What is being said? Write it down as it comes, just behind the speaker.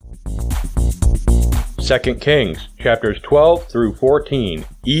2 Kings, chapters 12 through 14,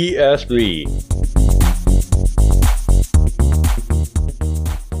 ESV.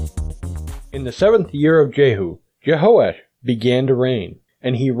 In the 7th year of Jehu, Jehoash began to reign,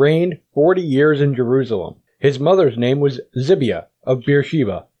 and he reigned 40 years in Jerusalem. His mother's name was Zibiah of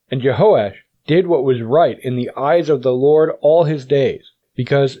Beersheba, and Jehoash did what was right in the eyes of the Lord all his days,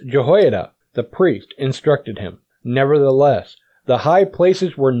 because Jehoiada the priest instructed him. Nevertheless, the high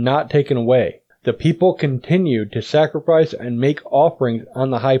places were not taken away. The people continued to sacrifice and make offerings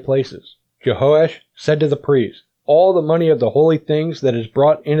on the high places. Jehoash said to the priests, "All the money of the holy things that is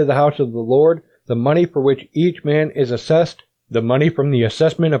brought into the house of the Lord, the money for which each man is assessed, the money from the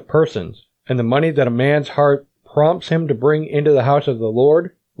assessment of persons, and the money that a man's heart prompts him to bring into the house of the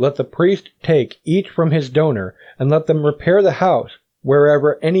Lord, let the priest take each from his donor, and let them repair the house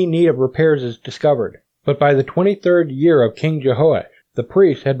wherever any need of repairs is discovered." But by the 23rd year of King Jehoash, the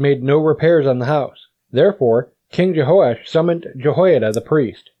priests had made no repairs on the house. Therefore King Jehoash summoned Jehoiada the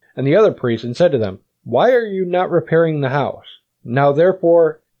priest, and the other priests, and said to them, "Why are you not repairing the house? Now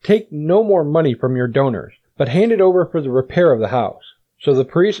therefore take no more money from your donors, but hand it over for the repair of the house." So the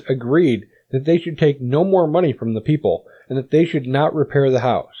priests agreed that they should take no more money from the people, and that they should not repair the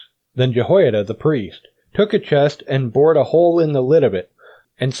house. Then Jehoiada the priest took a chest and bored a hole in the lid of it,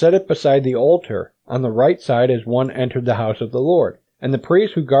 and set it beside the altar on the right side as one entered the house of the Lord. And the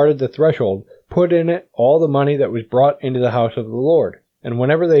priests who guarded the threshold put in it all the money that was brought into the house of the Lord. And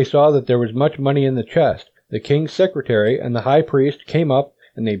whenever they saw that there was much money in the chest, the king's secretary and the high priest came up,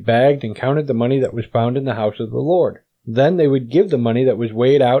 and they bagged and counted the money that was found in the house of the Lord. Then they would give the money that was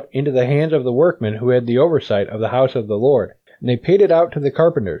weighed out into the hands of the workmen who had the oversight of the house of the Lord. And they paid it out to the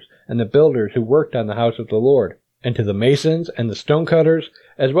carpenters and the builders who worked on the house of the Lord, and to the masons and the stonecutters,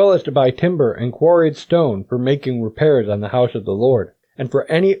 as well as to buy timber and quarried stone for making repairs on the house of the Lord, and for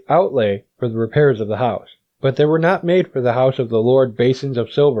any outlay for the repairs of the house. But there were not made for the house of the Lord basins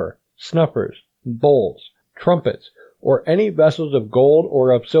of silver, snuffers, bowls, trumpets, or any vessels of gold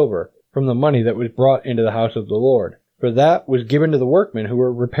or of silver from the money that was brought into the house of the Lord, for that was given to the workmen who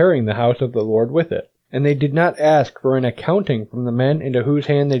were repairing the house of the Lord with it. And they did not ask for an accounting from the men into whose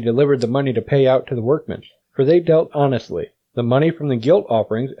hand they delivered the money to pay out to the workmen, for they dealt honestly. The money from the guilt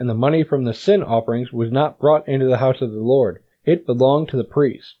offerings and the money from the sin offerings was not brought into the house of the Lord. It belonged to the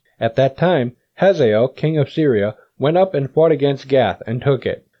priests. At that time Hazael king of Syria went up and fought against Gath and took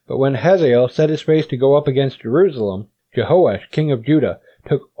it. But when Hazael set his face to go up against Jerusalem, Jehoash king of Judah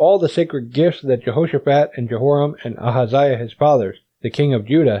took all the sacred gifts that Jehoshaphat and Jehoram and Ahaziah his fathers, the king of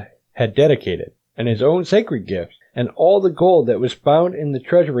Judah, had dedicated, and his own sacred gifts, and all the gold that was found in the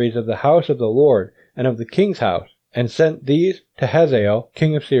treasuries of the house of the Lord and of the king's house, and sent these to Hazael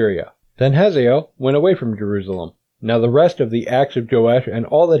king of Syria. Then Hazael went away from Jerusalem. Now the rest of the acts of Joash and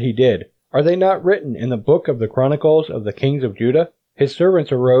all that he did, are they not written in the book of the Chronicles of the kings of Judah? His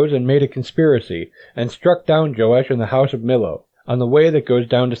servants arose and made a conspiracy, and struck down Joash in the house of Millo, on the way that goes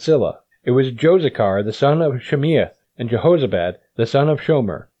down to Silla. It was Jozachar the son of Shemiath, and Jehozabad the son of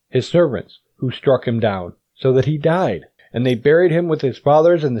Shomer, his servants, who struck him down, so that he died. And they buried him with his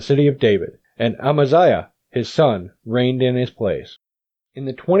fathers in the city of David, and Amaziah his son reigned in his place. In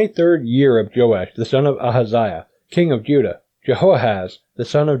the 23rd year of Joash the son of Ahaziah, king of Judah, Jehoahaz the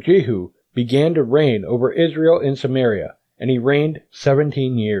son of Jehu began to reign over Israel in Samaria, and he reigned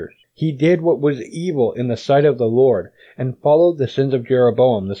 17 years. He did what was evil in the sight of the Lord, and followed the sins of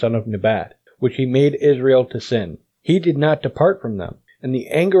Jeroboam the son of Nebat, which he made Israel to sin. He did not depart from them, and the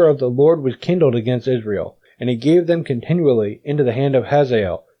anger of the Lord was kindled against Israel, and he gave them continually into the hand of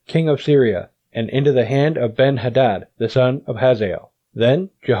Hazael king of Syria, and into the hand of Ben-Hadad the son of Hazael. Then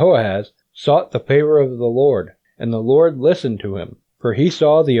Jehoahaz sought the favor of the Lord, and the Lord listened to him, for he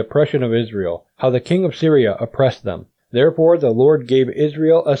saw the oppression of Israel, how the king of Syria oppressed them. Therefore the Lord gave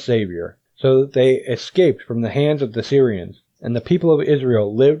Israel a Savior, so that they escaped from the hands of the Syrians, and the people of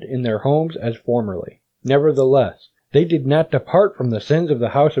Israel lived in their homes as formerly. Nevertheless, they did not depart from the sins of the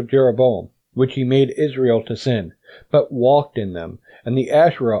house of Jeroboam, which he made Israel to sin, but walked in them, and the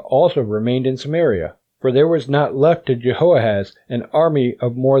Asherah also remained in Samaria. For there was not left to Jehoahaz an army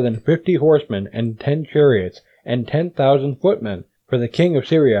of more than 50 horsemen and 10 chariots and 10,000 footmen, for the king of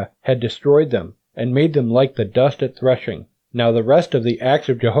Syria had destroyed them, and made them like the dust at threshing. Now the rest of the acts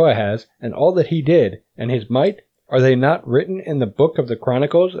of Jehoahaz, and all that he did, and his might, are they not written in the book of the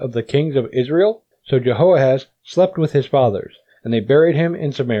Chronicles of the kings of Israel? So Jehoahaz slept with his fathers, and they buried him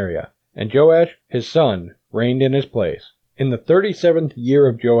in Samaria, and Joash his son reigned in his place. In the 37th year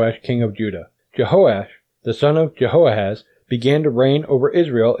of Joash king of Judah, Jehoash the son of Jehoahaz began to reign over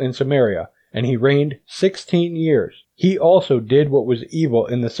Israel in Samaria, and he reigned 16 years. He also did what was evil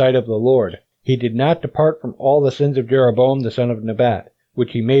in the sight of the Lord. He did not depart from all the sins of Jeroboam the son of Nebat,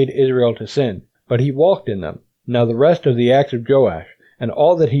 which he made Israel to sin, but he walked in them. Now the rest of the acts of Joash, and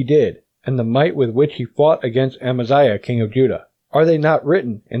all that he did, and the might with which he fought against Amaziah king of Judah, are they not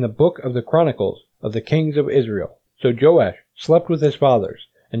written in the book of the Chronicles of the kings of Israel? So Joash slept with his fathers,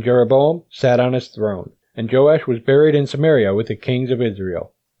 and Jeroboam sat on his throne. And Joash was buried in Samaria with the kings of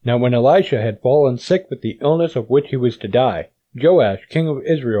Israel. Now when Elisha had fallen sick with the illness of which he was to die, Joash king of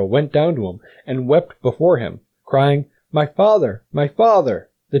Israel went down to him, and wept before him, crying, my father,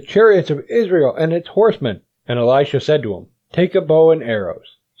 the chariots of Israel and its horsemen. And Elisha said to him, take a bow and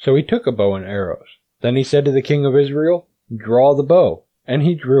arrows. So he took a bow and arrows. Then he said to the king of Israel, draw the bow. And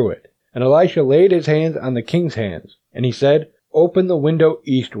he drew it. And Elisha laid his hands on the king's hands, and he said, open the window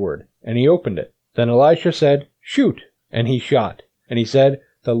eastward. And he opened it. Then Elisha said, shoot. And he shot. And he said,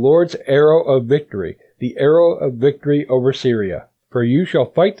 the Lord's arrow of victory, the arrow of victory over Syria. For you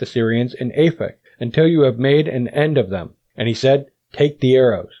shall fight the Syrians in Aphek, until you have made an end of them. And he said, take the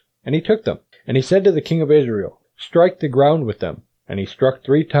arrows. And he took them. And he said to the king of Israel, strike the ground with them. And he struck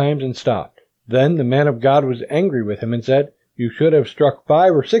 3 times and stopped. Then the man of God was angry with him and said, you should have struck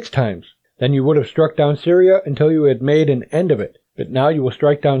 5 or 6 times. Then you would have struck down Syria until you had made an end of it. But now you will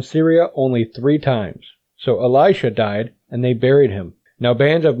strike down Syria only 3 times. So Elisha died, and they buried him. Now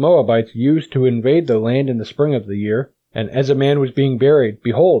bands of Moabites used to invade the land in the spring of the year. And as a man was being buried,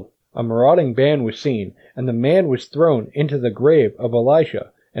 behold, a marauding band was seen, and the man was thrown into the grave of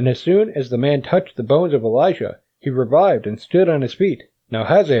Elisha. And as soon as the man touched the bones of Elisha, he revived and stood on his feet. Now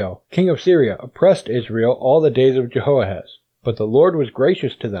Hazael, king of Syria, oppressed Israel all the days of Jehoahaz. But the Lord was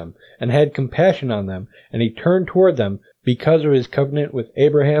gracious to them, and had compassion on them, and he turned toward them because of his covenant with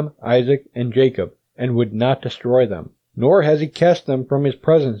Abraham, Isaac, and Jacob, and would not destroy them. Nor has he cast them from his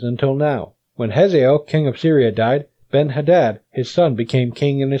presence until now. When Hazael, king of Syria, died, Ben-Hadad, his son, became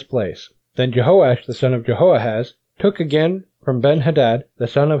king in his place. Then Jehoash, the son of Jehoahaz, took again from Ben-Hadad, the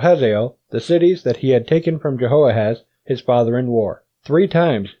son of Hazael, the cities that he had taken from Jehoahaz, his father in war. 3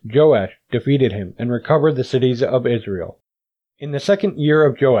 times Joash defeated him, and recovered the cities of Israel. In the 2nd year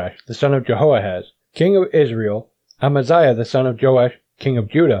of Joash, the son of Jehoahaz, king of Israel, Amaziah, the son of Joash, king of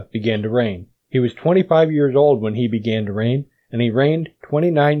Judah, began to reign. He was 25 years old when he began to reign, and he reigned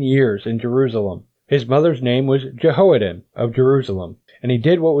 29 years in Jerusalem. His mother's name was Jehoaddan of Jerusalem, and he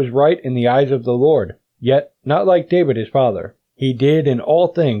did what was right in the eyes of the Lord, yet not like David his father. He did in all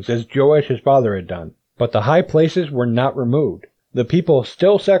things as Joash his father had done, but the high places were not removed. The people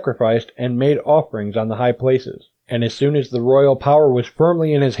still sacrificed and made offerings on the high places. And as soon as the royal power was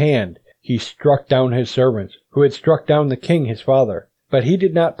firmly in his hand, he struck down his servants, who had struck down the king his father. But he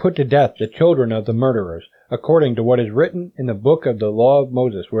did not put to death the children of the murderers, according to what is written in the book of the law of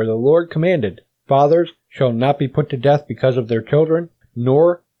Moses, where the Lord commanded, fathers shall not be put to death because of their children,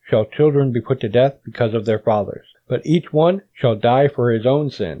 nor shall children be put to death because of their fathers, but each one shall die for his own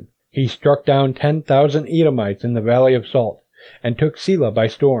sin. He struck down 10,000 Edomites in the valley of Salt, and took Selah by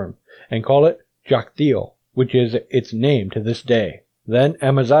storm, and called it Joktheel, which is its name to this day. Then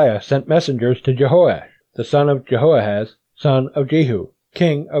Amaziah sent messengers to Jehoash, the son of Jehoahaz, son of Jehu,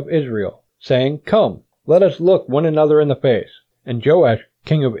 king of Israel, saying, come, let us look one another in the face. And Joash,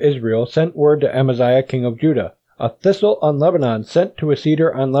 king of Israel, sent word to Amaziah, king of Judah, a thistle on Lebanon sent to a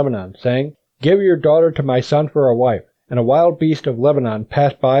cedar on Lebanon, saying, give your daughter to my son for a wife. And a wild beast of Lebanon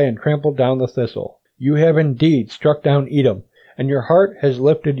passed by and trampled down the thistle. You have indeed struck down Edom, and your heart has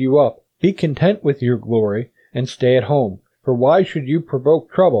lifted you up. Be content with your glory, and stay at home. For why should you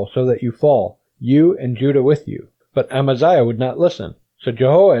provoke trouble so that you fall, you and Judah with you? But Amaziah would not listen. So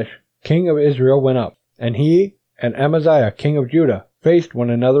Jehoash, king of Israel, went up, and he and Amaziah, king of Judah, faced one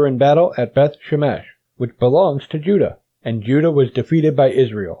another in battle at Beth Shemesh, which belongs to Judah. And Judah was defeated by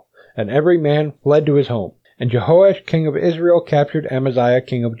Israel, and every man fled to his home. And Jehoash, king of Israel, captured Amaziah,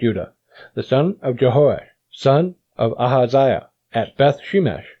 king of Judah, the son of Jehoash, son of Ahaziah, at Beth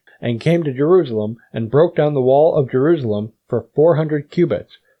Shemesh, and came to Jerusalem, and broke down the wall of Jerusalem for 400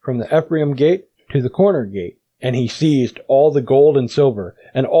 cubits, from the Ephraim gate to the corner gate. And he seized all the gold and silver,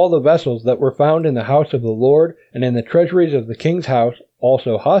 and all the vessels that were found in the house of the Lord, and in the treasuries of the king's house,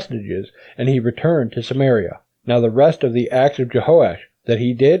 also hostages, and he returned to Samaria. Now the rest of the acts of Jehoash, that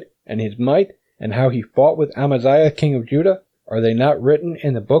he did, and his might, and how he fought with Amaziah king of Judah, are they not written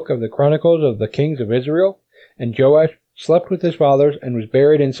in the book of the Chronicles of the kings of Israel? And Joash slept with his fathers, and was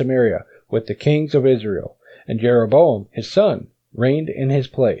buried in Samaria with the kings of Israel. And Jeroboam his son reigned in his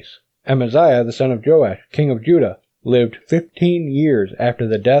place. Amaziah the son of Joash, king of Judah, lived 15 years after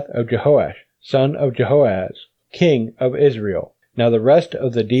the death of Jehoash, son of Jehoahaz, king of Israel. Now the rest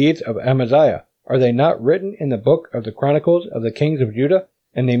of the deeds of Amaziah, are they not written in the book of the Chronicles of the kings of Judah?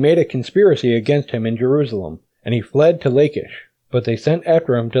 and they made a conspiracy against him in Jerusalem, and he fled to Lachish. But they sent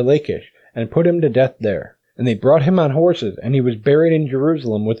after him to Lachish, and put him to death there. And they brought him on horses, and he was buried in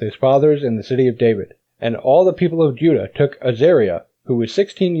Jerusalem with his fathers in the city of David. And all the people of Judah took Azariah, who was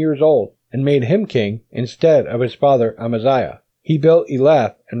 16 years old, and made him king instead of his father Amaziah. He built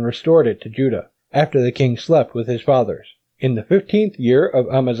Elath and restored it to Judah, after the king slept with his fathers. In the 15th year of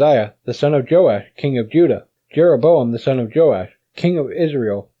Amaziah, the son of Joash, king of Judah, Jeroboam the son of Joash, king of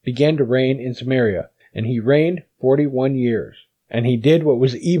Israel, began to reign in Samaria, and he reigned 41 years. And he did what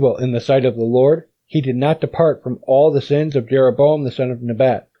was evil in the sight of the Lord. He did not depart from all the sins of Jeroboam the son of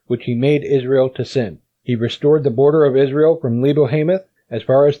Nebat, which he made Israel to sin. He restored the border of Israel from Lebo-Hamath as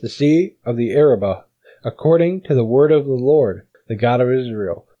far as the sea of the Arabah, according to the word of the Lord, the God of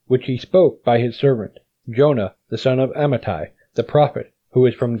Israel, which he spoke by his servant, Jonah the son of Amittai, the prophet, who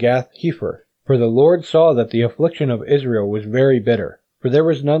is from Gath-Hepher. For the Lord saw that the affliction of Israel was very bitter, for there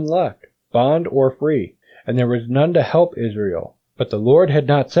was none left, bond or free, and there was none to help Israel. But the Lord had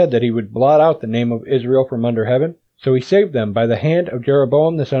not said that he would blot out the name of Israel from under heaven, so he saved them by the hand of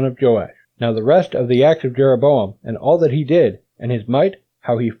Jeroboam the son of Joash. Now the rest of the acts of Jeroboam, and all that he did, and his might,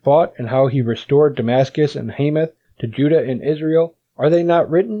 how he fought, and how he restored Damascus and Hamath to Judah and Israel, are they not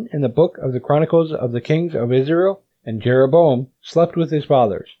written in the book of the Chronicles of the kings of Israel? And Jeroboam slept with his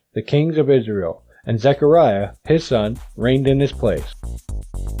fathers, the kings of Israel, and Zechariah, his son, reigned in his place.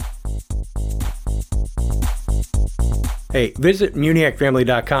 Hey, visit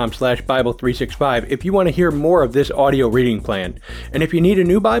MuniacFamily.com/Bible365 if you want to hear more of this audio reading plan. And if you need a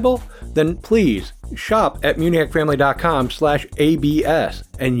new Bible, then please shop at MuniacFamily.com/ABS,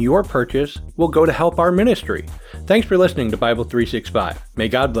 and your purchase will go to help our ministry. Thanks for listening to Bible 365. May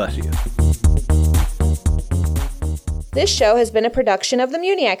God bless you. This show has been a production of the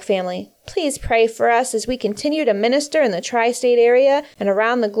Muniac family. Please pray for us as we continue to minister in the tri-state area and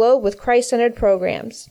around the globe with Christ-centered programs.